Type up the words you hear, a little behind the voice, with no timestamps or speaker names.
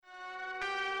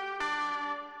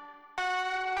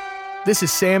This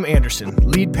is Sam Anderson,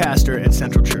 lead pastor at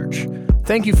Central Church.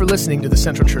 Thank you for listening to the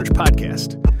Central Church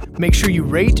podcast. Make sure you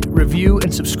rate, review,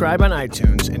 and subscribe on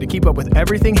iTunes, and to keep up with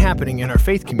everything happening in our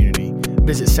faith community,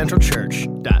 visit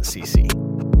centralchurch.cc.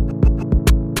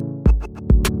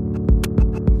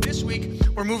 This week,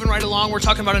 we're moving right along. We're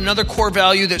talking about another core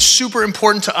value that's super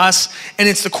important to us, and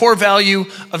it's the core value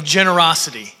of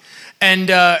generosity.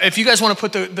 And if you guys want to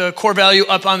put the core value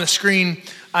up on the screen,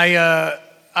 I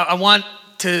want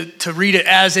to read it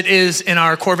as it is in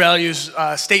our core values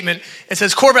statement. It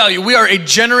says, core value, we are a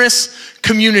generous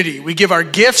community. We give our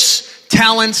gifts,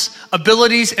 talents,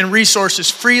 abilities, and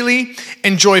resources freely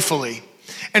and joyfully.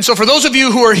 And so for those of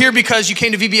you who are here because you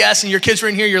came to VBS and your kids were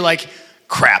in here, you're like,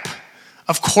 crap.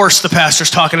 Of course the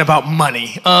pastor's talking about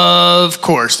money. Of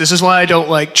course. This is why I don't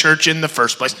like church in the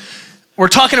first place. We're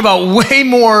talking about way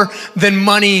more than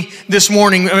money this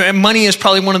morning. Money is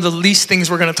probably one of the least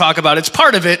things we're going to talk about. It's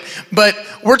part of it, but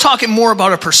we're talking more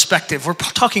about a perspective. We're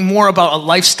talking more about a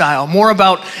lifestyle, more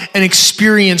about an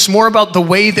experience, more about the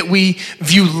way that we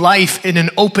view life in an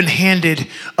open-handed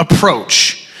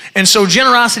approach. And so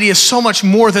generosity is so much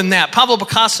more than that. Pablo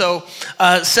Picasso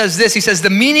says this. He says, the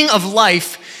meaning of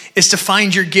life is to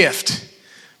find your gift,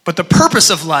 but the purpose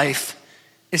of life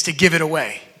is to give it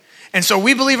away. And so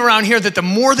we believe around here that the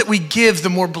more that we give, the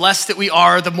more blessed that we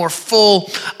are, the more full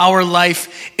our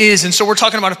life is. And so we're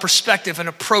talking about a perspective, an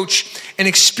approach, an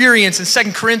experience. In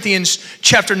 2 Corinthians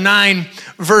chapter 9,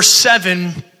 verse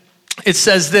 7, it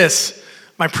says this.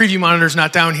 My preview monitor's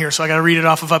not down here, so I got to read it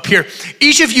off of up here.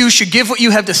 Each of you should give what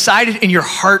you have decided in your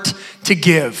heart to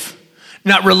give,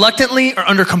 not reluctantly or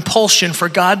under compulsion, for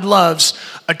God loves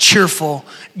a cheerful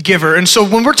giver. And so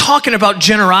when we're talking about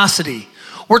generosity,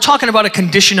 we're talking about a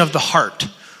condition of the heart.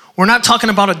 We're not talking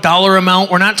about a dollar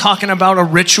amount. We're not talking about a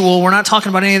ritual. We're not talking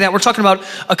about any of that. We're talking about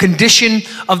a condition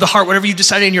of the heart, whatever you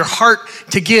decided in your heart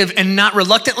to give, and not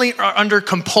reluctantly or under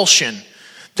compulsion.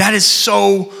 That is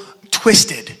so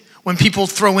twisted when people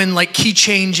throw in like key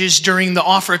changes during the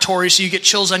offertory so you get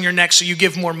chills on your neck so you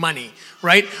give more money,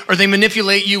 right? Or they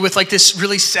manipulate you with like this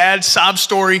really sad sob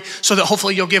story so that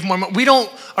hopefully you'll give more money.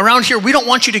 Around here, we don't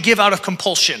want you to give out of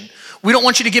compulsion. We don't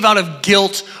want you to give out of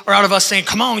guilt or out of us saying,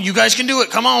 come on, you guys can do it.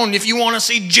 Come on, if you want to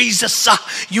see Jesus,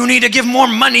 you need to give more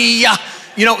money.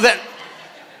 That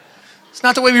it's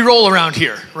not the way we roll around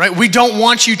here, right? We don't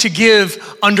want you to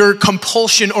give under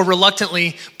compulsion or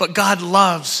reluctantly, but God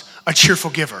loves a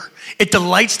cheerful giver. It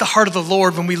delights the heart of the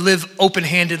Lord when we live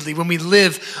open-handedly, when we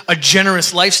live a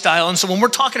generous lifestyle. And so when we're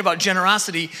talking about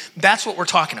generosity, that's what we're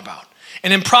talking about.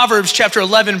 And in Proverbs chapter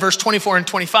 11, verse 24 and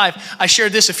 25, I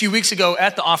shared this a few weeks ago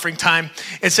at the offering time.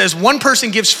 It says, one person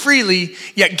gives freely,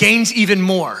 yet gains even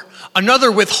more.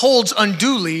 Another withholds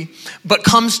unduly, but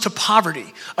comes to poverty.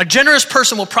 A generous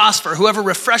person will prosper. Whoever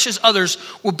refreshes others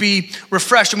will be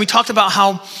refreshed. And we talked about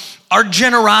how our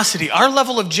generosity, our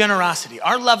level of generosity,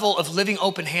 our level of living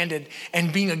open-handed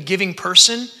and being a giving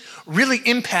really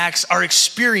impacts our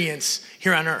experience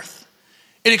here on earth.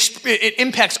 It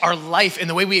impacts our life and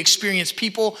the way we experience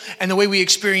people and the way we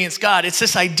experience God. It's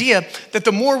this idea that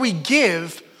the more we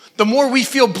give, the more we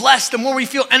feel blessed, the more we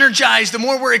feel energized, the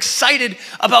more we're excited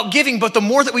about giving. But the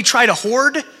more that we try to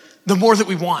hoard, the more that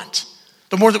we want.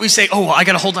 The more that we say, oh, well, I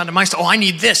got to hold on to my stuff. Oh, I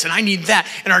need this and I need that.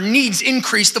 And our needs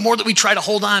increase the more that we try to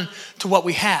hold on to what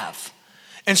we have.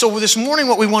 And so this morning,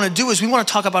 what we want to do is we want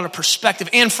to talk about a perspective.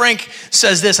 Anne Frank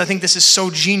says this. I think this is so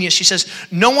genius. She says,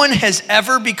 no one has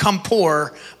ever become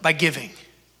poor by giving.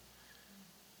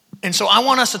 And so I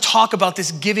want us to talk about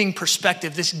this giving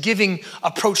perspective, this giving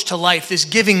approach to life, this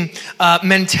giving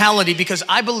mentality, because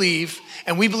I believe,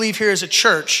 and we believe here as a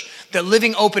church, that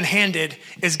living open-handed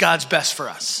is God's best for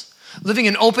us. Living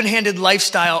an open-handed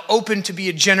lifestyle, open to be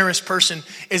a generous person,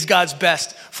 is God's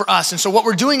best for us. And so what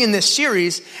we're doing in this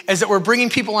series is that we're bringing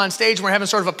people on stage and we're having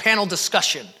sort of a panel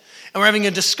discussion. And we're having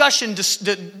a discussion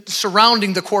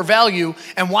surrounding the core value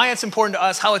and why it's important to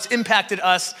us, how it's impacted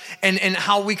us, and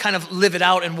how we kind of live it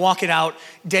out and walk it out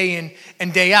day in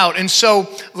and day out. And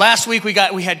so last week we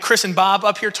had Chris and Bob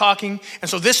up here talking. And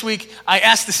so this week I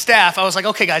asked the staff, I was like,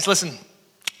 okay guys, listen.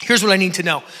 Here's what I need to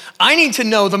know. I need to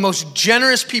know the most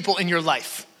generous people in your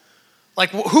life.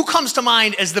 Like, who comes to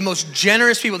mind as the most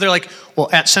generous people? They're like, well,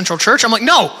 at Central Church? I'm like,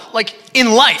 no, like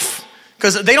in life.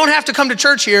 Because they don't have to come to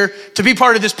church here to be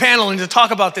part of this panel and to talk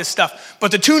about this stuff.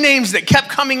 But the two names that kept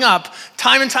coming up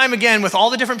time and time again with all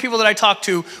the different people that I talked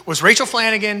to was Rachel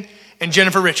Flanagan and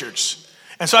Jennifer Richards.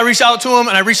 And so I reached out to them,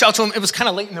 It was kind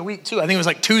of late in the week, too. I think it was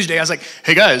like Tuesday. I was like,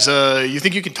 hey, guys, you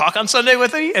think you can talk on Sunday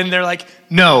with me? And they're like,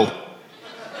 no.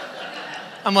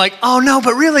 I'm like, oh no,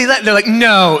 but really? They're like,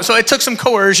 no. So it took some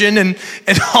coercion and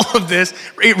all of this.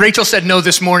 Rachel said no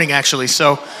this morning, actually.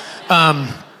 So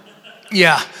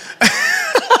Yeah.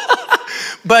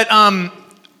 But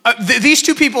these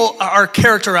two people are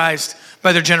characterized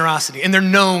by their generosity, and they're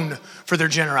known for their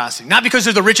generosity. Not because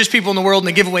they're the richest people in the world and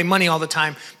they give away money all the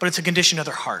time, but it's a condition of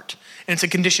their heart, and it's a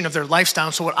condition of their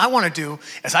lifestyle. So what I want to do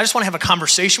is I just want to have a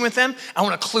conversation with them. I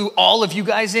want to clue all of you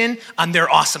guys in on their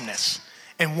awesomeness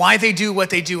and why they do what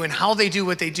they do and how they do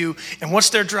what they do and what's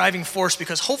their driving force,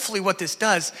 because hopefully what this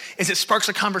does is it sparks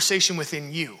a conversation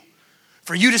within you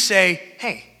for you to say,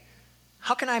 hey,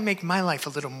 how can I make my life a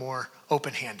little more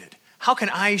open-handed? How can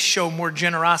I show more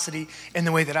generosity in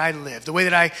the way that I live, the way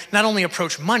that I not only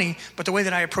approach money, but the way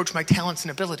that I approach my talents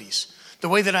and abilities, the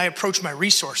way that I approach my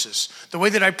resources, the way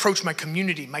that I approach my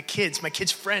community, my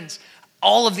kids' friends,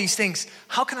 all of these things.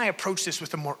 How can I approach this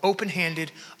with a more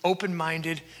open-handed,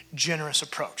 open-minded, generous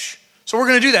approach? So we're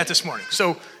going to do that this morning.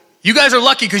 So you guys are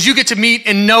lucky because you get to meet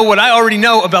and know what I already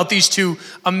know about these two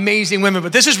amazing women.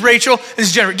 But this is Rachel, this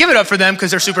is Jennifer. Give it up for them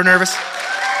because they're super nervous.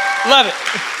 Love it.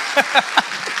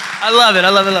 I love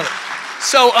it.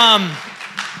 So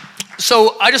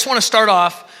I just want to start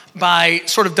off by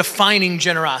sort of defining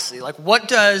generosity. Like, what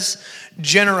does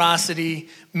generosity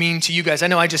mean to you guys? I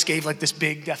know I just gave like this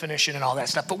big definition and all that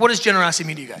stuff, but what does generosity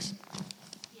mean to you guys?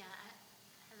 Yeah.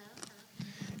 Hello.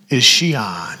 Is she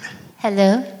on?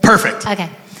 Hello. Perfect. Okay.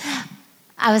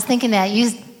 I was thinking that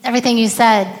everything you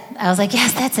said, I was like,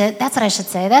 yes, that's it. That's what I should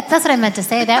say. That's what I meant to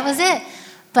say. That was it.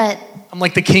 But I'm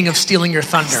like the king of stealing your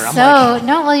thunder.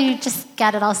 No, you just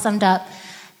got it all summed up.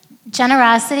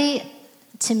 Generosity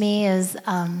to me is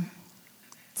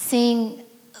seeing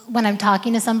when I'm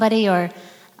talking to somebody or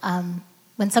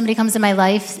when somebody comes in my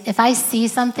life, if I see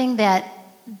something a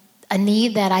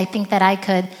need that I think that I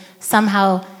could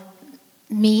somehow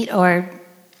meet or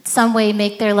some way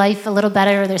make their life a little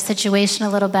better or their situation a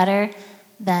little better,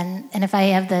 and if I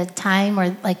have the time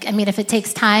if it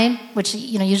takes time, which,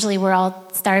 usually we're all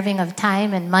starving of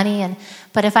time and money,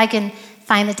 but if I can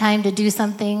find the time to do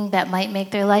something that might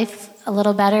make their life a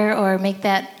little better or make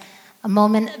that a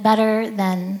moment better,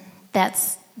 then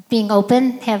that's being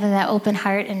open, having that open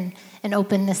heart and an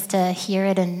openness to hear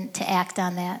it and to act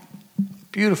on that.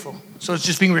 Beautiful. So it's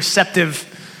just being receptive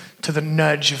to the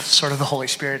nudge of sort of the Holy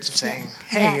Spirit of saying,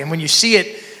 hey, yeah. And when you see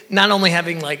it, not only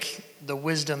having like the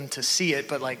wisdom to see it,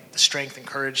 but like the strength and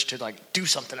courage to like do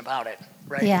something about it,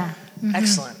 right? Yeah. Mm-hmm.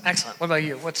 Excellent. What about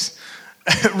you?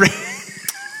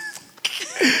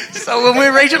 So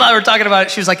when Rachel and I were talking about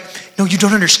it, she was like, no, you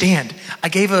don't understand. I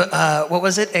gave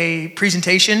a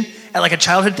presentation at like a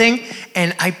childhood thing,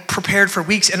 and I prepared for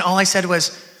weeks, and all I said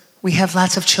was, we have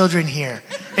lots of children here.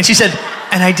 And she said,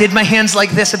 and I did my hands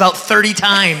like this about 30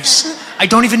 times. I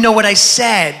don't even know what I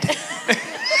said.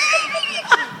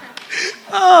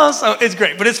 Oh, so it's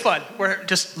great, but it's fun.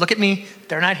 Just look at me.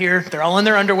 They're not here. They're all in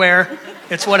their underwear.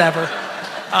 It's whatever.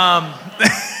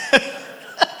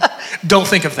 Don't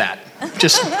think of that.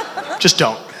 Just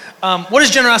don't. What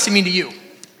does generosity mean to you?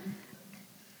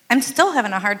 I'm still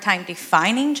having a hard time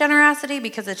defining generosity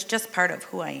because it's just part of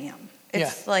who I am.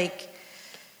 It's like,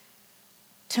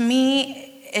 to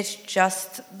me, it's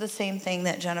just the same thing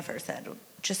that Jennifer said.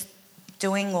 Just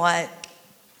doing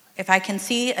if I can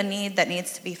see a need that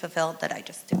needs to be fulfilled, that I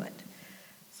just do it.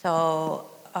 So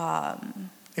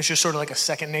it's just sort of like a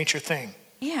second nature thing.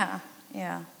 Yeah.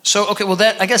 So okay, well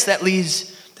I guess that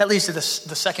leads to the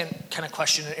second kind of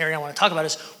question and area I want to talk about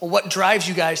is, well, what drives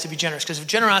you guys to be generous? Because if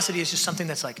generosity is just something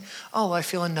that's like, oh, I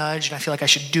feel a nudge and I feel like I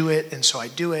should do it, and so I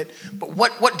do it. But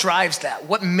what drives that?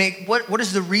 What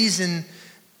is the reason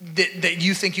that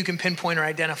you think you can pinpoint or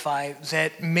identify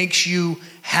that makes you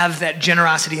have that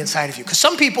generosity inside of you? Because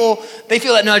some people, they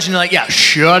feel that nudge and they're like, yeah,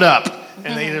 shut up.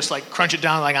 And they just like crunch it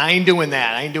down like, I ain't doing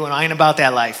that. I ain't about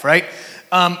that life, right?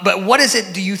 But what is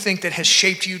it do you think that has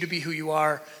shaped you to be who you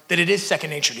are, that it is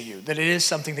second nature to you, that it is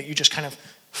something that you just kind of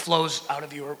flows out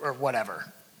of you or whatever?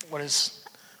 What's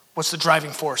the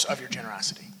driving force of your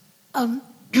generosity? When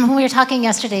we were talking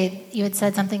yesterday, you had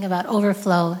said something about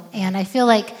overflow, and I feel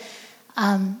like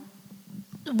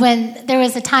when there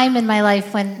was a time in my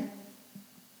life when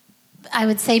I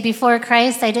would say before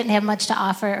Christ, I didn't have much to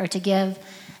offer or to give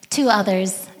to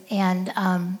others. And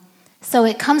so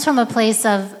it comes from a place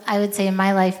of, I would say in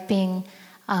my life, being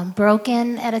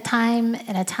broken at a time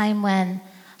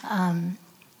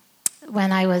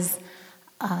when I was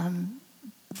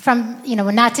from,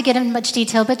 not to get into much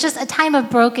detail, but just a time of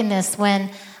brokenness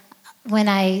when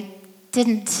I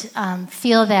didn't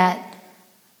feel that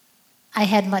I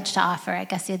had much to offer, I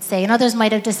guess you'd say. And others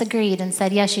might have disagreed and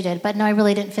said, yes, you did. But no, I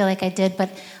really didn't feel like I did. But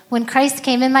when Christ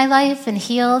came in my life and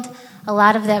healed a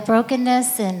lot of that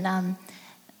brokenness and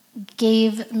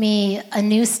gave me a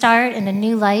new start and a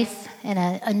new life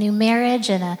and a new marriage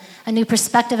and a new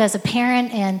perspective as a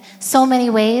parent and so many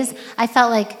ways. I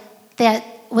felt like that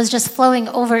was just flowing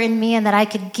over in me and that I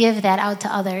could give that out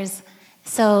to others.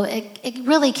 So it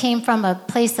really came from a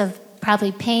place of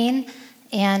probably pain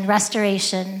and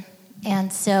restoration.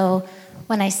 And so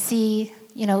when I see,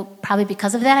 probably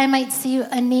because of that, I might see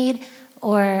a need,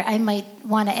 or I might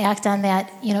want to act on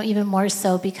that, even more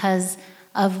so because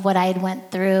of what I had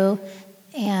went through.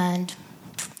 And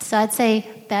so I'd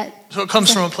say that. So it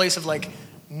comes from a place of like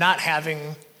not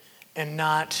having and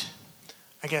not,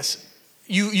 I guess,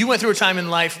 you went through a time in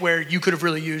life where you could have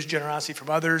really used generosity from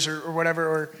others or whatever,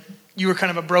 or you were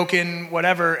kind of a broken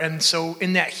whatever. And so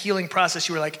in that healing process,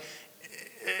 you were like,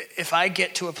 if I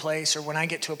get to a place, or when I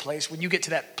get to a place, when you get to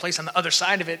that place on the other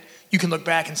side of it, you can look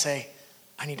back and say,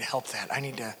 I need to help that. I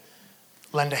need to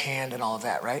lend a hand and all of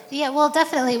that, right? Yeah, well,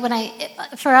 definitely.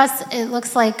 For us, it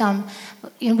looks like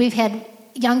we've had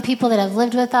young people that have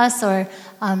lived with us or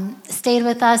stayed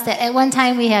with us. That at one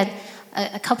time we had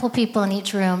a couple people in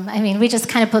each room. I mean, we just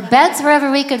kind of put beds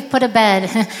wherever we could put a bed.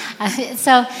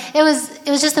 So it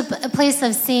was just a place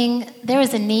of seeing there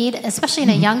was a need, especially in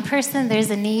a young person. There's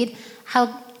a need.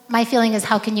 My feeling is,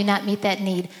 how can you not meet that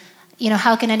need?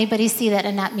 How can anybody see that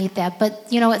and not meet that? But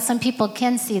you know what? Some people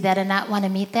can see that and not want to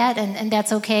meet that, and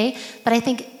that's okay. But I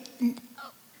think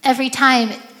every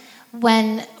time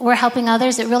when we're helping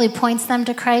others, it really points them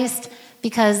to Christ,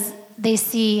 because they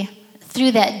see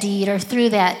through that deed or through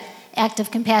that act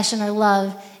of compassion or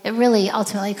love, it really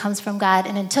ultimately comes from God.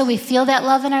 And until we feel that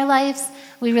love in our lives,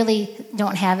 we really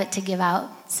don't have it to give out.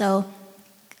 So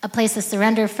a place of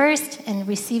surrender first and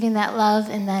receiving that love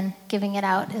and then giving it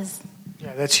out is...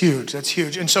 Yeah, that's huge. That's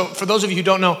huge. And so for those of you who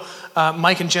don't know,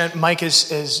 Mike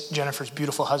is Jennifer's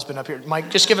beautiful husband up here. Mike,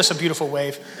 just give us a beautiful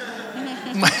wave.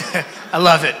 I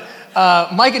love it.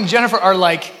 Mike and Jennifer are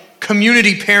like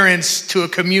community parents to a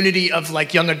community of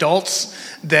like young adults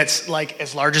that's like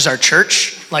as large as our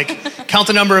church. Like, count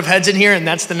the number of heads in here, and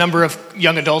that's the number of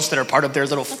young adults that are part of their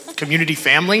little community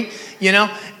family,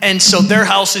 And so their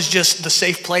house is just the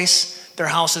safe place. Their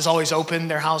house is always open.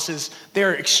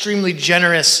 They're extremely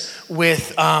generous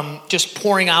with just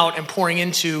pouring out and pouring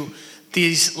into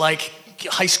these like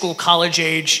high school, college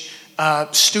age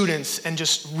students, and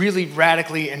just really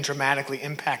radically and dramatically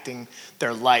impacting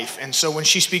their life. And so when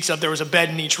she speaks of there was a bed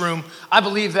in each room, I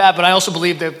believe that, but I also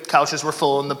believe the couches were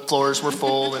full and the floors were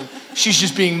full, and she's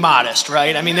just being modest,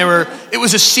 right? I mean, it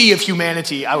was a sea of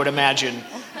humanity, I would imagine,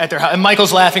 at their house. And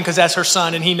Michael's laughing because that's her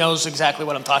son, and he knows exactly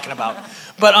what I'm talking about.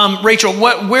 But Rachel,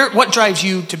 what drives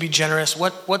you to be generous?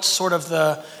 What's sort of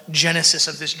the genesis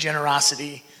of this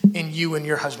generosity in you and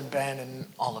your husband Ben and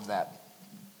all of that?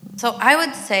 So I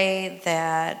would say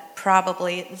that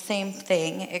probably the same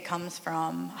thing. It comes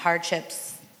from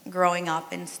hardships growing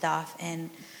up and stuff, and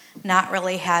not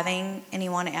really having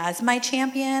anyone as my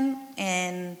champion.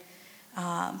 And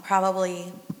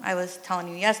probably, I was telling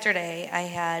you yesterday, I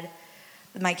had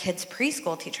my kid's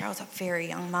preschool teacher. I was a very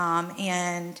young mom,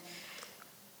 and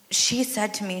she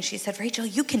said to me, Rachel,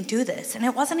 you can do this. And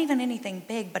it wasn't even anything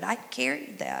big, but I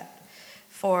carried that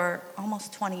for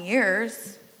almost 20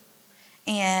 years.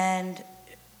 And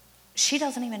she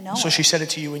doesn't even know. So she said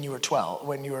it to you when you were 12,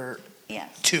 when you were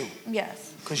 2?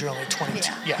 Yes. Because you're only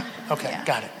 22. Yeah. Okay, yeah.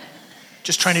 Got it.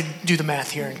 Just trying to do the math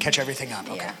here and catch everything up.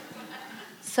 Okay. Yeah.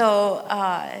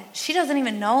 So she doesn't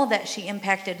even know that she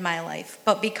impacted my life.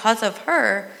 But because of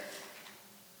her,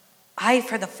 I,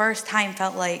 for the first time,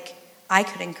 felt like I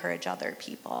could encourage other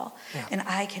people, and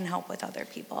I can help with other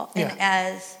people. And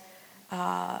as,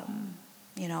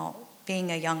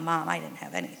 being a young mom, I didn't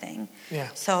have anything. Yeah.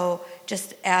 So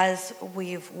just as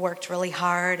we've worked really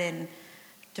hard and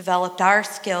developed our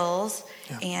skills,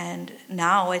 and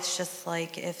now it's just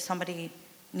like if somebody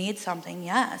needs something,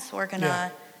 yes, we're going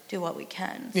to do what we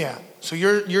can. Yeah. So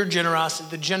your generosity,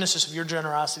 the genesis of your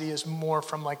generosity is more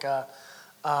from like a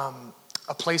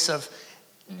place of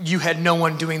you had no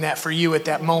one doing that for you at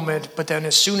that moment, but then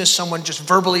as soon as someone just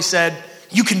verbally said,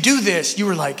 you can do this, you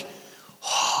were like,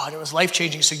 oh, and it was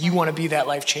life-changing, so you want to be that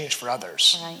life change for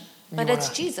others. Right. But it's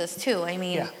Jesus, too. I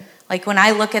mean, like when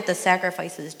I look at the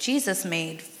sacrifices Jesus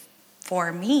made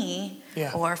for me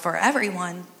or for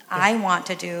everyone, I want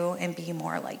to do and be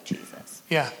more like Jesus.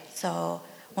 Yeah. So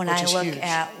when I look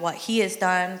at what he has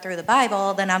done through the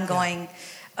Bible, then I'm going,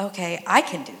 okay, I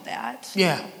can do that.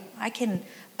 Yeah. I can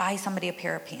buy somebody a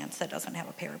pair of pants that doesn't have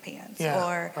a pair of pants.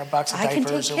 Or a box of I can take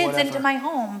diapers kids into my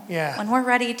home when we're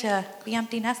ready to be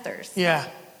empty nesters. Yeah,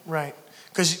 right.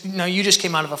 Because you just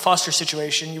came out of a foster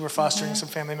situation. You were fostering some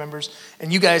family members,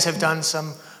 and you guys have done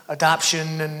some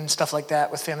adoption and stuff like that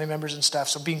with family members and stuff.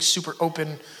 So being super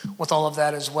open with all of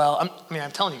that as well.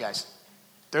 I'm telling you guys,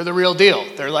 They're the real deal.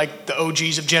 They're like the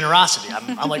OGs of generosity.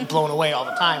 I'm like blown away all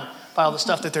the time by all the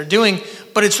stuff that they're doing.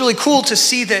 But it's really cool to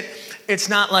see that it's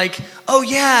not like, oh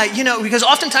yeah, because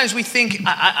oftentimes we think,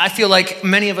 I feel like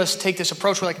many of us take this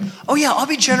approach. We're like, oh yeah, I'll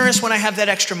be generous when I have that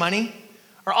extra money.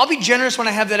 Or I'll be generous when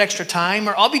I have that extra time.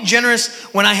 Or I'll be generous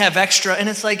when I have extra. And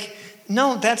it's like,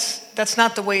 no, that's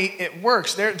not the way it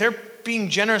works. They're being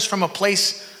generous from a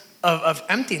place of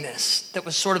emptiness. That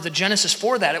was sort of the genesis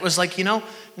for that. It was like,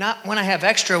 not when I have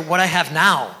extra, what I have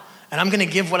now. And I'm going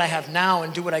to give what I have now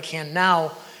and do what I can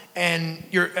now. And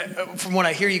from what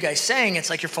I hear you guys saying, it's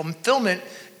like your fulfillment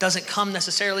doesn't come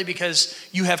necessarily because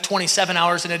you have 27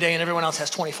 hours in a day and everyone else has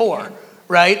 24,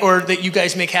 right? Or that you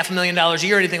guys make $500,000 a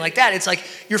year or anything like that. It's like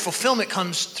your fulfillment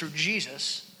comes through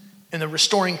Jesus and the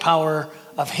restoring power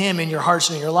of him in your hearts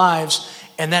and in your lives.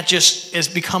 And that just has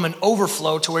become an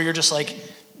overflow to where you're just like,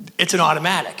 it's an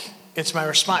automatic. It's my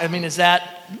response. I mean, is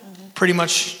that pretty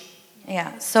much?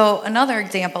 Yeah. So another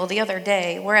example, the other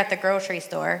day, we're at the grocery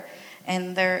store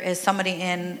and there is somebody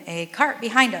in a cart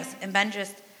behind us. And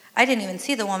I didn't even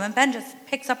see the woman. Ben just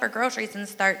picks up her groceries and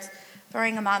starts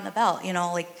throwing them on the belt.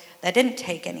 Like that didn't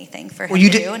take anything for him to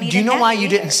do. And do you know why you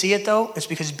didn't see it though? It's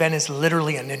because Ben is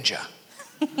literally a ninja.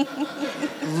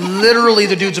 Literally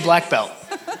the dude's a black belt.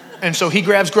 And so he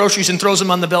grabs groceries and throws them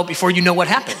on the belt before you know what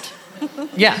happened.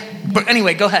 Yeah, but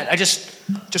anyway, go ahead. I just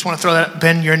want to throw that up.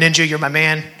 Ben, you're a ninja. You're my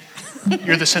man.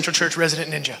 You're the Central Church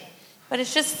resident ninja. But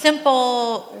it's just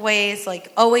simple ways,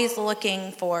 like always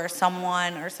looking for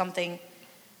someone or something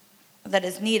that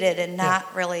is needed and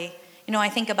not really. I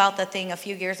think about the thing a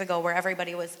few years ago where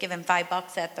everybody was given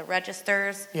 $5 at the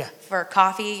registers for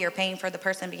coffee. You're paying for the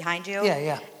person behind you.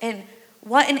 Yeah. And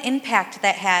what an impact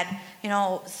that had.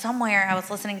 Somewhere I was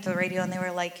listening to the radio and they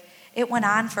were like, it went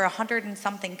on for 100 and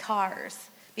something cars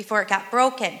before it got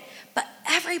broken. But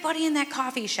everybody in that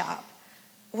coffee shop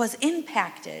was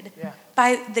impacted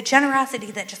by the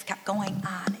generosity that just kept going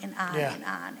on and on and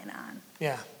on and on.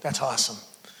 Yeah, that's awesome.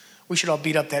 We should all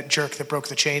beat up that jerk that broke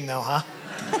the chain though, huh?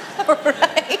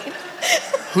 Right.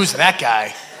 Who's that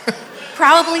guy?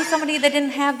 Probably somebody that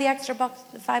didn't have the extra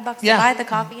 $5 to buy the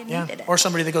coffee and needed it. Or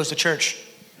somebody that goes to church.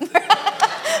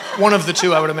 One of the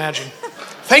two, I would imagine.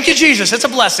 Thank you, Jesus. It's a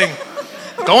blessing.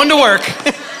 Going to work.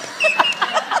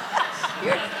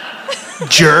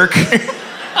 Jerk.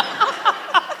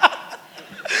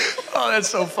 Oh, that's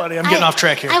so funny. I'm getting off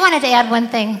track here. I wanted to add one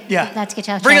thing. Yeah. Not to get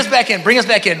you off track. Bring us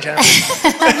back in,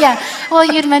 Jennifer. Yeah. Well,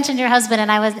 you'd mentioned your husband,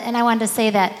 and I wanted to say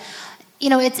that,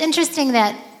 it's interesting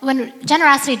that when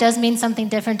generosity does mean something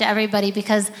different to everybody,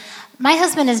 because my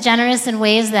husband is generous in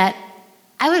ways that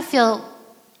I would feel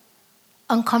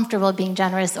uncomfortable being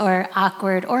generous or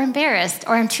awkward or embarrassed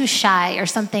or I'm too shy or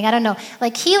something. I don't know.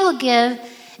 Like he will give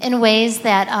in ways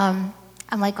that I'm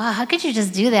like, wow, how could you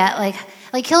just do that?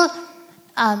 Like he'll,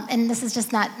 and this is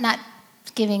just not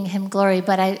giving him glory,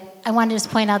 but I want to just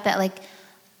point out that like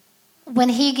when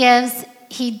he gives,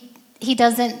 he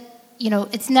doesn't,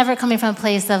 it's never coming from a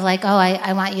place of like, oh,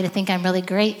 I want you to think I'm really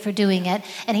great for doing it.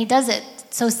 And he does it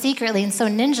so secretly and so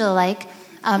ninja-like.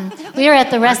 We were at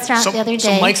the restaurant the other day.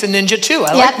 So Mike's a ninja too.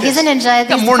 I like this. He's a ninja.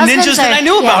 Got more ninjas than I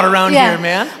knew about around here,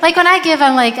 man. Like when I give,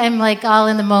 I'm like all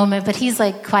in the moment, but he's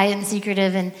like quiet and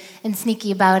secretive and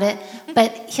sneaky about it.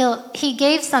 But he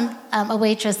gave a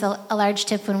waitress a large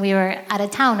tip when we were out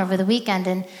of town over the weekend,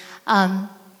 and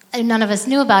none of us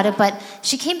knew about it. But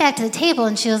she came back to the table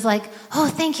and she was like, "Oh,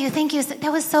 thank you,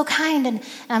 that was so kind." And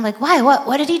I'm like, "Why?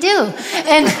 What did he do?"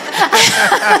 And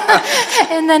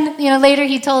and then later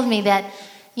he told me that.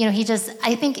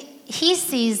 I think he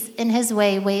sees in his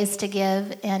way ways to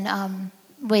give and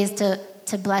ways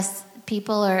to bless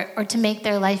people or to make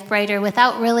their life brighter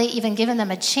without really even giving them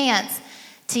a chance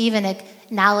to even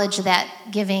acknowledge that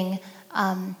giving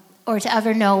or to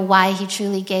ever know why he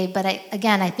truly gave. But I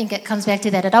think it comes back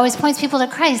to that. It always points people to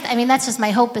Christ. I mean, that's just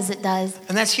my hope as it does.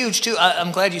 And that's huge too.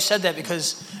 I'm glad you said that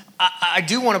because I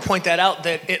do want to point that out,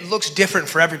 that it looks different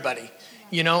for everybody.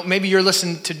 Maybe you're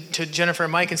listening to Jennifer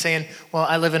and Mike and saying, well,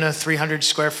 I live in a 300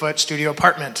 square foot studio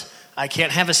apartment. I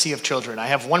can't have a sea of children. I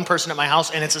have one person at my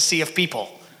house and it's a sea of people,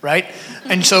 right?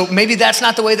 And so maybe that's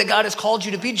not the way that God has called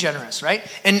you to be generous, right?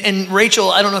 And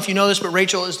Rachel, I don't know if you know this, but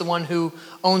Rachel is the one who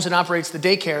owns and operates the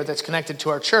daycare that's connected to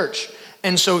our church.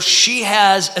 And so she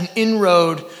has an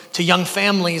inroad to young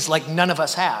families like none of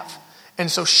us have. And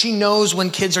so she knows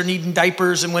when kids are needing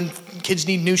diapers and when kids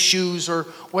need new shoes or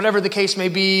whatever the case may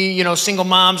be, single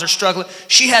moms are struggling.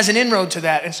 She has an inroad to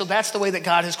that. And so that's the way that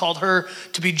God has called her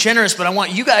to be generous. But I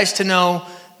want you guys to know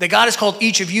that God has called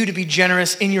each of you to be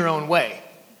generous in your own way.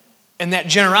 And that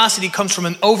generosity comes from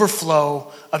an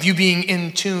overflow of you being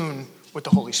in tune with the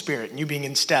Holy Spirit and you being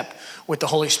in step with the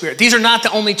Holy Spirit. These are not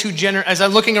the only two generous, as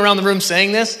I'm looking around the room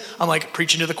saying this, I'm like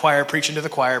preaching to the choir, preaching to the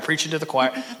choir, preaching to the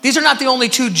choir. These are not the only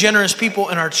two generous people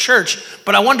in our church,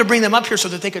 but I wanted to bring them up here so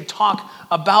that they could talk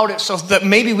about it, so that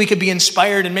maybe we could be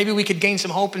inspired and maybe we could gain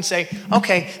some hope and say,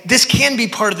 okay, this can be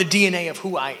part of the DNA of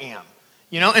who I am.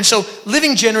 And so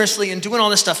living generously and doing all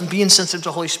this stuff and being sensitive to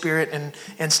the Holy Spirit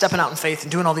and stepping out in faith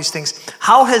and doing all these things,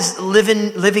 how has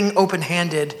living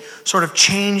open-handed sort of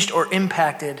changed or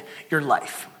impacted your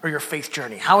life or your faith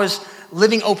journey? How has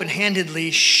living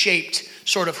open-handedly shaped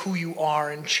sort of who you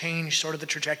are and changed sort of the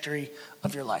trajectory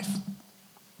of your life?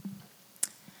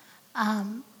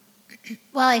 Well,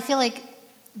 I feel like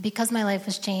because my life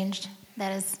was changed,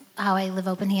 that is how I live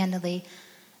open-handedly,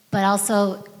 but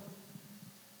also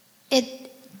it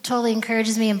totally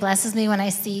encourages me and blesses me when I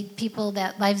see people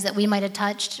that lives that we might have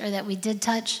touched or that we did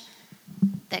touch,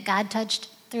 that God touched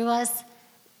through us,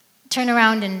 turn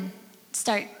around and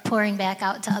start pouring back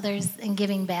out to others and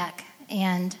giving back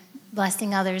and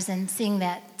blessing others and seeing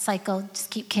that cycle just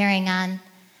keep carrying on.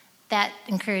 That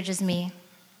encourages me.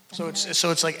 So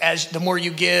it's like as the more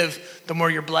you give, the more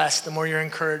you're blessed, the more you're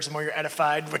encouraged, the more you're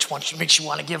edified, which makes you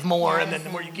want to give more, and then the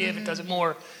more you give, it does it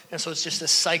more. And so it's just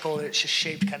this cycle that it's just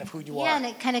shaped kind of who you are. Yeah, and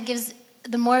it kind of gives,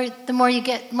 the more you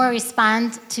get, more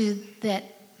respond to that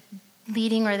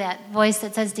leading or that voice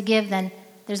that says to give, then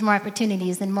there's more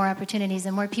opportunities and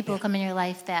more people come in your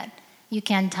life that you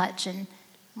can touch and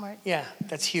more. Yeah,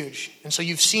 that's huge. And so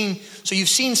you've seen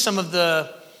some of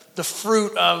the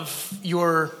fruit of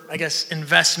your, I guess,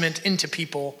 investment into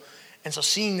people. And so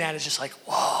seeing that is just like,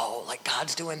 whoa, like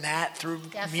God's doing that through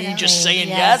me just saying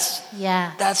yes.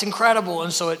 Yeah. That's incredible.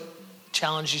 And so it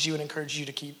challenges you and encourages you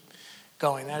to keep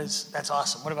going. That's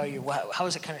awesome. What about you? How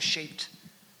has it kind of shaped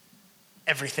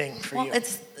everything for you? Well,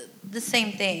 it's the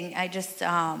same thing. I just,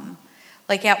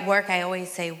 like at work, I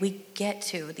always say,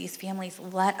 these families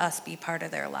let us be part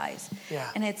of their lives. Yeah.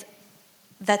 And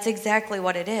that's exactly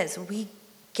what it is. We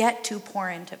get to pour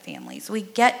into families. We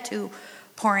get to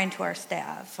pour into our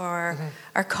staff or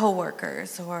our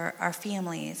coworkers or our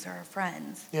families or our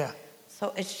friends. Yeah.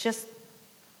 So it's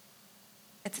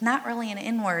not really an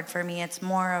inward for me. It's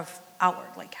more of outward.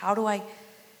 Like, how do I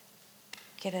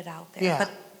get it out there? Yeah.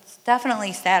 But it's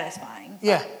definitely satisfying.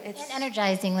 Yeah. And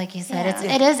energizing, like you said.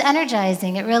 It is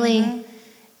energizing. It really,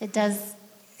 it does.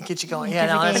 It gets you going.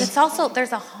 But it's also,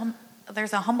 there's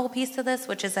a humble piece to this,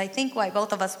 which is, I think, why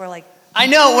both of us were like, I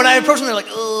know, when I approach them, they're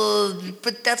like,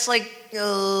 but that's like,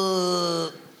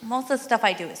 Most of the stuff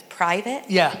I do is private.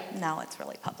 Yeah. Now it's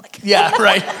really public. Yeah,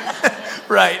 right.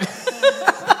 Right.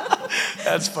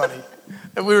 That's funny.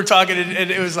 And we were talking,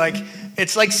 and it was like,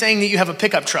 it's like saying that you have a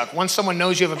pickup truck. Once someone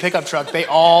knows you have a pickup truck, they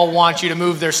all want you to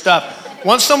move their stuff.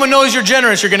 Once someone knows you're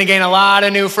generous, you're going to gain a lot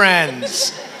of new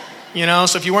friends.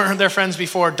 So if you weren't their friends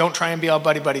before, don't try and be all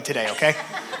buddy-buddy today, okay?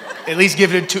 At least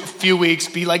give it a few weeks.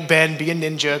 Be like Ben. Be a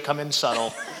ninja. Come in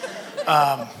subtle.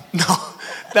 No,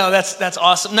 that's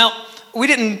awesome. Now, we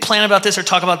didn't plan about this or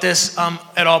talk about this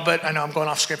at all, but I know I'm going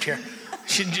off script here.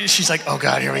 She's like, oh,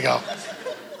 God, here we go.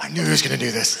 I knew he was going to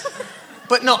do this.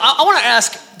 But no, I want to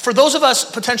ask, for those of us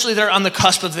potentially that are on the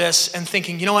cusp of this and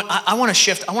thinking, you know what, I want to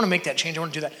shift. I want to make that change. I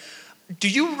want to do that. Do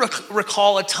you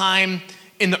recall a time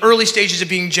in the early stages of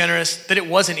being generous that it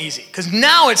wasn't easy? Because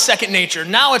now it's second nature.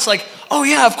 Now it's like, oh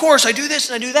yeah, of course, I do this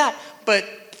and I do that.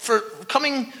 But for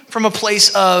coming from a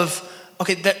place of,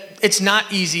 okay, that it's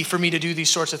not easy for me to do these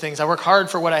sorts of things. I work hard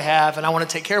for what I have and I want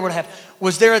to take care of what I have.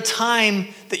 Was there a time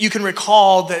that you can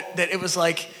recall that it was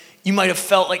like, you might have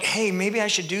felt like, hey, maybe I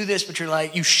should do this, but you're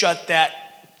like, you shut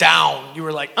that down. You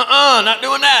were like, not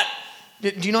doing that. Do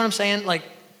you know what I'm saying? Like,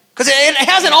 because it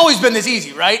hasn't always been this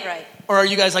easy, right? Right. Or are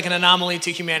you guys like an anomaly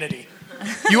to humanity?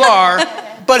 You are,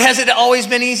 but has it always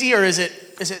been easy, or is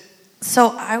it?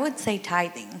 So I would say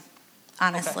tithing,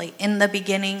 honestly. Okay. In the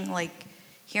beginning, like,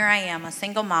 here I am, a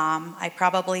single mom. I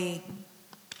probably,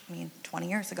 20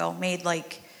 years ago, made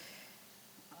like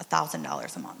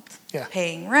 $1,000 a month. Yeah.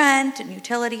 Paying rent and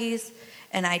utilities.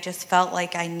 And I just felt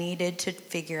like I needed to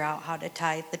figure out how to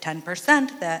tithe the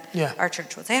 10% that our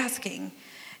church was asking.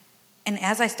 And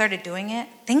as I started doing it,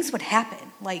 things would happen.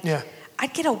 Like,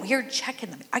 I'd get a weird check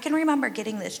in the mail. I can remember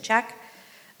getting this check.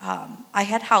 I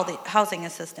had housing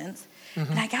assistance,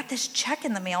 and I got this check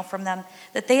in the mail from them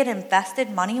that they had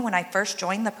invested money when I first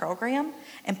joined the program,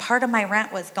 and part of my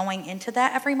rent was going into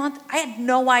that every month. I had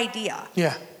no idea.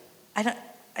 Yeah. I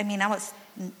was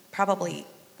probably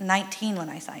 19 when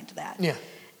I signed that. Yeah.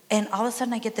 And all of a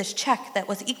sudden I get this check that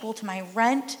was equal to my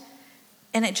rent,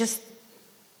 and it just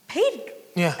paid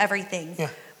everything. Yeah.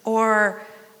 Or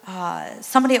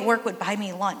somebody at work would buy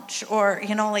me lunch, or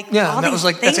all that these was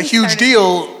like, things that's a huge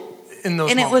deal in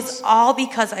those and moments. It was all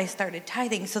because I started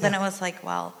tithing. So then it was like,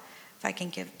 well, if I can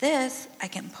give this, I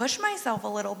can push myself a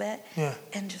little bit. Yeah.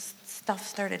 And just stuff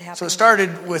started happening. So it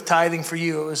started with tithing for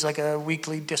you. It was like a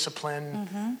weekly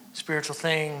discipline, spiritual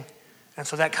thing. And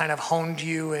so that kind of honed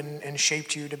you and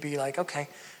shaped you to be like, okay,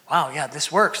 wow, yeah,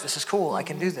 this works. This is cool. I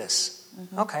can do this.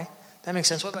 Okay, that makes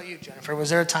sense. What about you, Jennifer? Was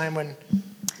there a time when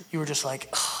you were just like,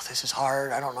 oh, this is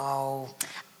hard, I don't know?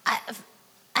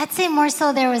 I'd say more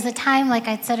so there was a time, like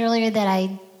I said earlier, that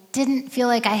I didn't feel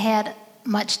like I had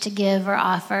much to give or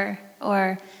offer,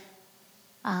 or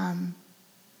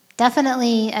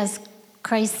definitely as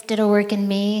Christ did a work in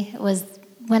me was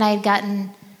when I had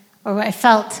gotten, or I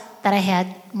felt that I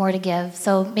had more to give.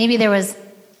 So maybe there was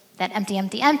that empty,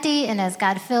 and as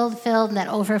God filled, and that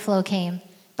overflow came.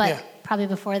 But probably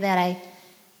before that,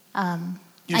 I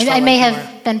may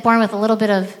have been born with a little bit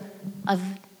of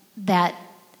that,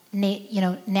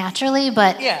 naturally,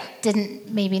 but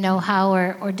didn't maybe know how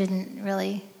or didn't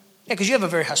really. Yeah, because you have a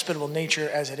very hospitable nature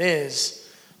as it is,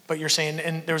 but you're saying,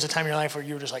 and there was a time in your life where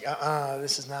you were just like,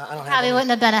 this is not, I don't have Probably wouldn't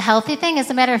have been a healthy thing. As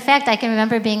a matter of fact, I can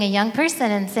remember being a young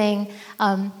person and saying,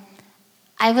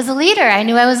 I was a leader. I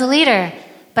knew I was a leader,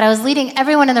 but I was leading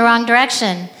everyone in the wrong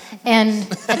direction and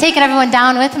taking everyone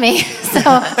down with me. So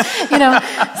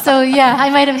I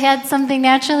might have had something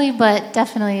naturally, but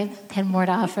definitely had more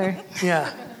to offer.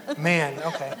 Yeah, man,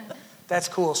 okay. That's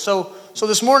cool. So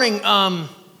this morning,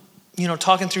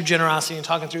 talking through generosity and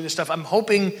talking through this stuff, I'm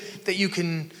hoping that you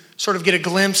can sort of get a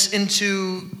glimpse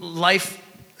into life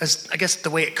as, I guess,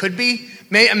 the way it could be.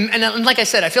 And like I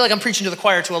said, I feel like I'm preaching to the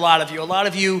choir to a lot of you. A lot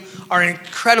of you are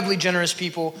incredibly generous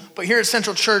people, but here at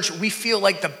Central Church, we feel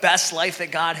like the best life that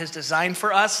God has designed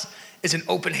for us is an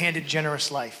open-handed,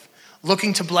 generous life.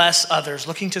 Looking to bless others,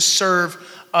 looking to serve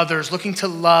others, looking to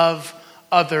love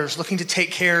others, looking to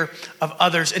take care of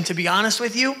others. And to be honest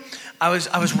with you, I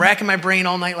was racking my brain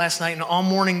all night last night and all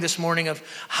morning this morning of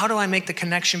how do I make the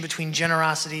connection between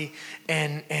generosity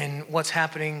and what's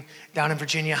happening down in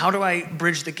Virginia? How do I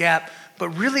bridge the gap? But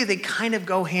really they kind of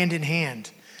go hand in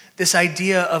hand. This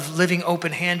idea of living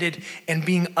open-handed and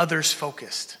being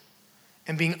others-focused.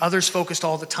 And being others-focused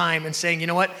all the time and saying, you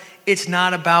know what? It's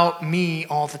not about me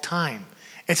all the time.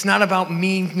 It's not about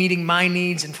me meeting my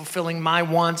needs and fulfilling my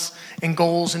wants and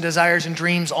goals and desires and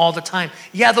dreams all the time.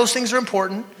 Yeah, those things are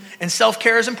important. And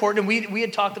self-care is important. And we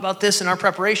had talked about this in our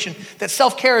preparation, that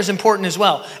self-care is important as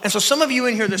well. And so some of you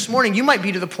in here this morning, you might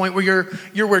be to the point where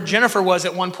you're where Jennifer was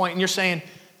at one point and you're saying,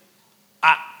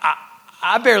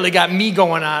 I barely got me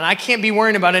going on. I can't be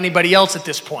worrying about anybody else at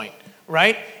this point,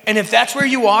 right? And if that's where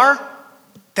you are,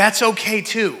 that's okay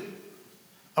too,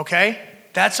 okay?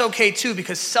 That's okay too,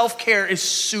 because self-care is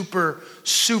super,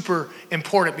 super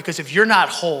important, because if you're not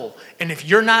whole and if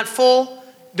you're not full,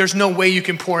 there's no way you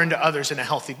can pour into others in a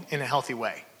healthy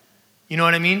way. You know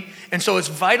what I mean? And so it's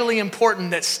vitally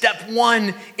important that step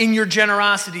one in your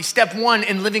generosity, step one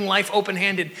in living life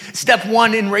open-handed, step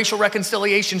one in racial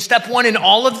reconciliation, step one in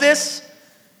all of this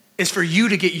is for you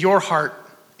to get your heart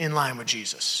in line with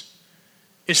Jesus.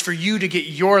 Is for you to get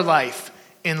your life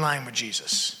in line with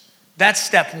Jesus. That's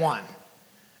step one.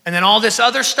 And then all this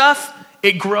other stuff,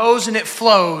 it grows and it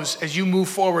flows as you move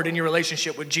forward in your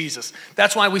relationship with Jesus.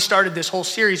 That's why we started this whole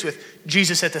series with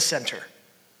Jesus at the center.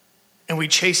 And we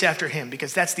chase after him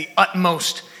because that's the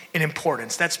utmost in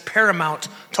importance. That's paramount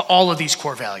to all of these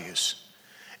core values.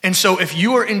 And so if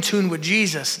you are in tune with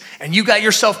Jesus and you got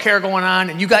your self-care going on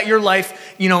and you got your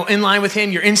life, in line with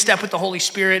him, you're in step with the Holy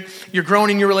Spirit, you're growing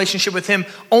in your relationship with him,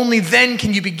 only then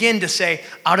can you begin to say,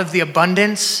 out of the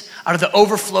abundance, out of the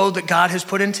overflow that God has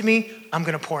put into me, I'm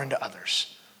going to pour into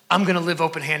others. I'm going to live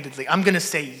open-handedly. I'm going to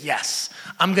say yes.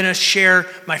 I'm going to share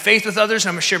my faith with others, and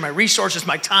I'm going to share my resources,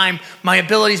 my time, my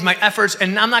abilities, my efforts,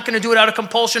 and I'm not going to do it out of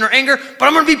compulsion or anger, but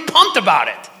I'm going to be pumped about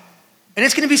it. And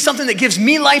it's going to be something that gives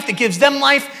me life, that gives them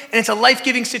life, and it's a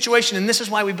life-giving situation, and this is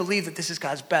why we believe that this is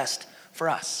God's best for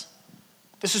us.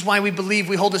 This is why we believe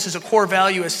we hold this as a core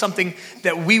value, as something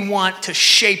that we want to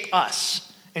shape us,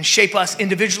 and shape us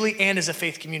individually and as a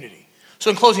faith community. So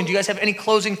in closing, do you guys have any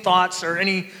closing thoughts or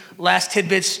any last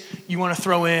tidbits you want to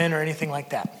throw in or anything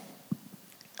like that?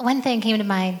 One thing came to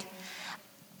mind.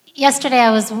 Yesterday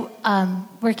I was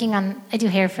working on, I do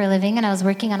hair for a living, and I was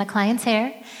working on a client's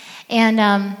hair.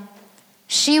 And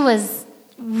she was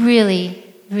really,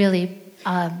 really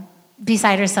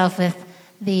beside herself with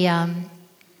the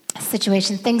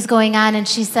situation, things going on. And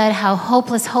she said how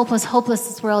hopeless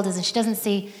this world is. And she doesn't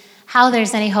see how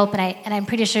there's any hope. And I'm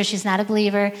pretty sure she's not a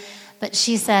believer. But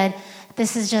she said,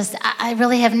 this is just, I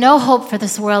really have no hope for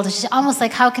this world. It's almost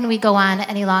like, how can we go on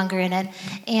any longer in it?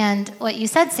 And what you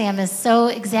said, Sam, is so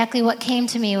exactly what came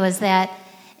to me, was that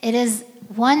it is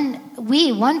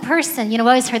one person, we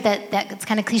always heard that it's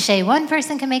kind of cliche, one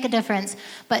person can make a difference,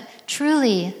 but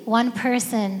truly one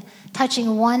person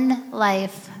touching one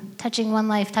life, touching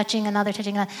another,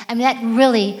 I mean, that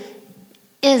really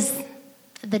is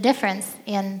the difference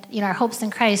in, our hopes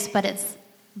in Christ,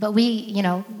 but we,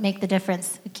 make the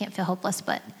difference. We can't feel hopeless,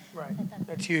 but. Right,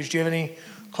 that's huge. Do you have any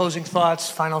closing thoughts,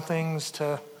 final things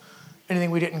to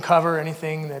anything we didn't cover,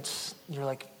 anything you're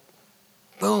like,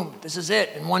 boom, this is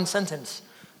it in one sentence?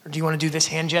 Or do you want to do this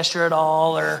hand gesture at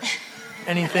all or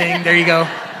anything? There you go.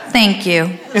 Thank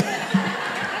you.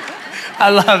 I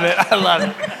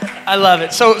love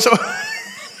it. So it's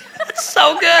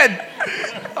so good.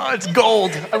 Oh, it's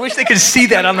gold. I wish they could see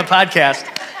that on the podcast.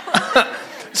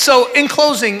 So in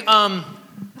closing,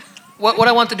 what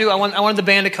I want to do, I wanted the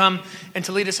band to come and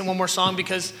to lead us in one more song,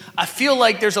 because I feel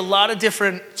like there's a lot of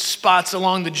different spots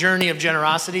along the journey of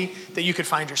generosity that you could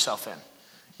find yourself in.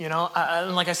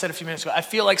 And like I said a few minutes ago, I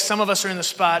feel like some of us are in the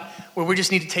spot where we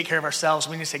just need to take care of ourselves.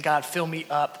 We need to say, God, fill me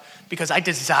up, because I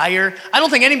don't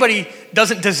think anybody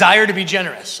doesn't desire to be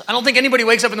generous. I don't think anybody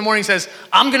wakes up in the morning and says,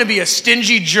 I'm going to be a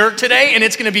stingy jerk today and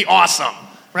it's going to be awesome,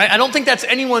 right? I don't think that's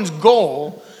anyone's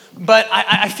goal, but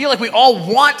I feel like we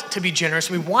all want to be generous.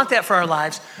 We want that for our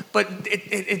lives, but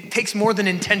it takes more than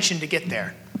intention to get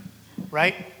there.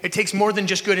 Right? It takes more than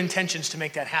just good intentions to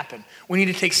make that happen. We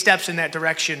need to take steps in that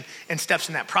direction and steps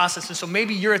in that process. And so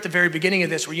maybe you're at the very beginning of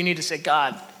this where you need to say,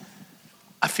 God,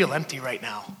 I feel empty right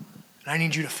now, and I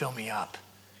need you to fill me up,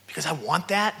 because I want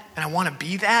that and I want to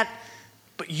be that,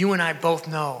 but you and I both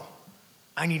know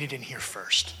I need it in here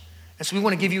first. And so we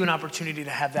want to give you an opportunity to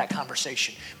have that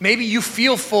conversation. Maybe you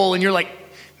feel full and you're like,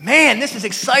 man, this is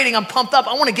exciting. I'm pumped up.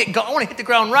 I want to I want to hit the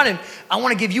ground running. I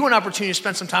want to give you an opportunity to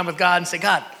spend some time with God and say,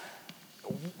 God,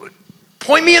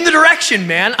 point me in the direction,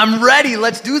 man. I'm ready.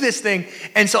 Let's do this thing.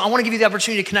 And so I want to give you the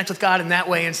opportunity to connect with God in that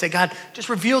way and say, God, just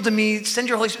reveal to me, send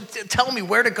your Holy Spirit, tell me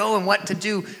where to go and what to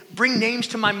do. Bring names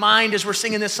to my mind as we're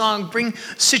singing this song. Bring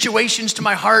situations to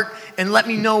my heart and let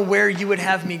me know where you would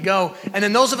have me go. And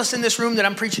then those of us in this room that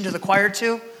I'm preaching to the choir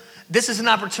to, this is an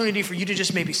opportunity for you to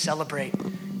just maybe celebrate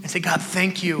and say, God,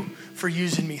 thank you for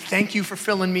using me. Thank you for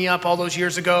filling me up all those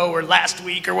years ago or last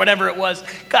week or whatever it was.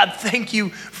 God, thank you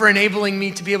for enabling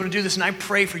me to be able to do this. And I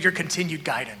pray for your continued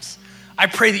guidance. I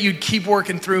pray that you'd keep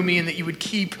working through me and that you would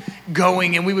keep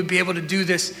going and we would be able to do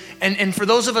this. And for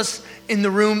those of us in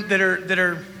the room that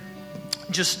are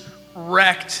just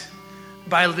wrecked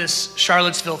by this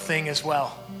Charlottesville thing as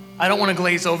well, I don't want to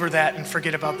glaze over that and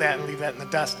forget about that and leave that in the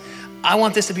dust. I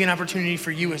want this to be an opportunity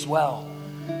for you as well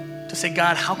to say,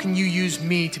 God, how can you use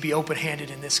me to be open-handed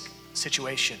in this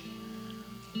situation?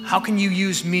 How can you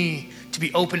use me to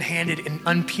be open-handed in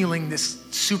unpeeling this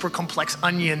super complex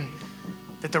onion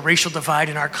that the racial divide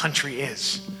in our country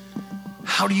is?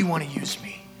 How do you want to use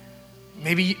me?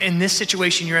 Maybe in this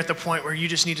situation, you're at the point where you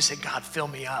just need to say, God, fill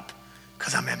me up,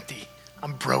 because I'm empty.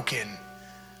 I'm broken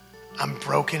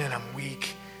and I'm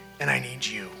weak and I need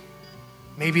you.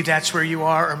 Maybe that's where you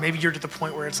are, or maybe you're to the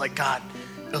point where it's like, God,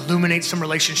 illuminate some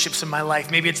relationships in my life.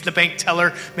 Maybe it's the bank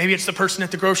teller, maybe it's the person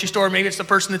at the grocery store, maybe it's the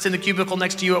person that's in the cubicle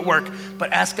next to you at work.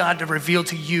 But ask God to reveal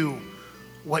to you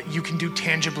what you can do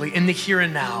tangibly in the here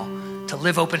and now to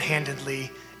live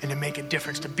open-handedly and to make a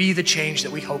difference, to be the change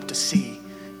that we hope to see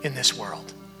in this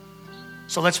world.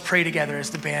 So let's pray together as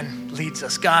the band leads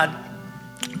us. God,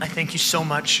 I thank you so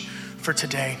much for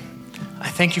today. I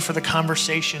thank you for the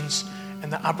conversations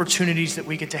and the opportunities that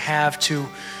we get to have to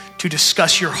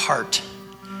discuss your heart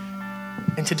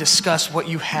and to discuss what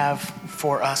you have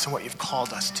for us and what you've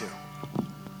called us to.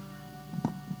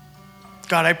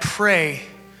 God, I pray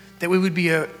that we would be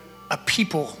a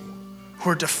people who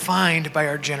are defined by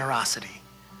our generosity,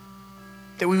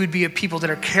 that we would be a people that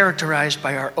are characterized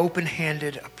by our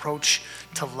open-handed approach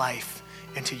to life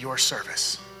and to your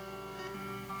service.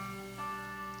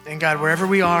 And God, wherever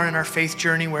we are in our faith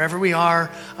journey, wherever we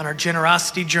are on our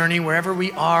generosity journey, wherever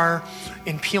we are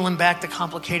in peeling back the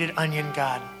complicated onion,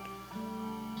 God,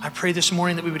 I pray this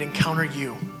morning that we would encounter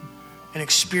you and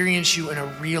experience you in a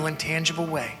real and tangible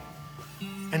way.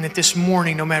 And that this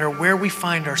morning, no matter where we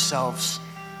find ourselves,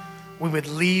 we would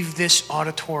leave this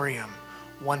auditorium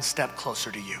one step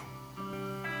closer to you.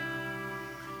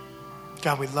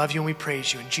 God, we love you and we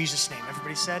praise you. In Jesus' name,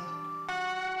 everybody said,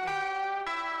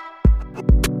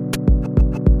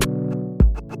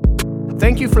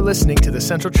 thank you for listening to the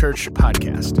Central Church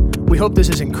podcast. We hope this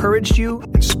has encouraged you,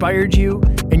 inspired you,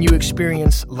 and you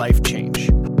experience life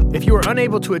change. If you are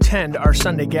unable to attend our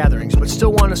Sunday gatherings but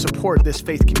still want to support this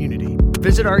faith community,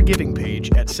 visit our giving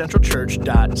page at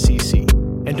centralchurch.cc.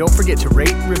 And don't forget to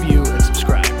rate, review, and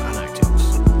subscribe.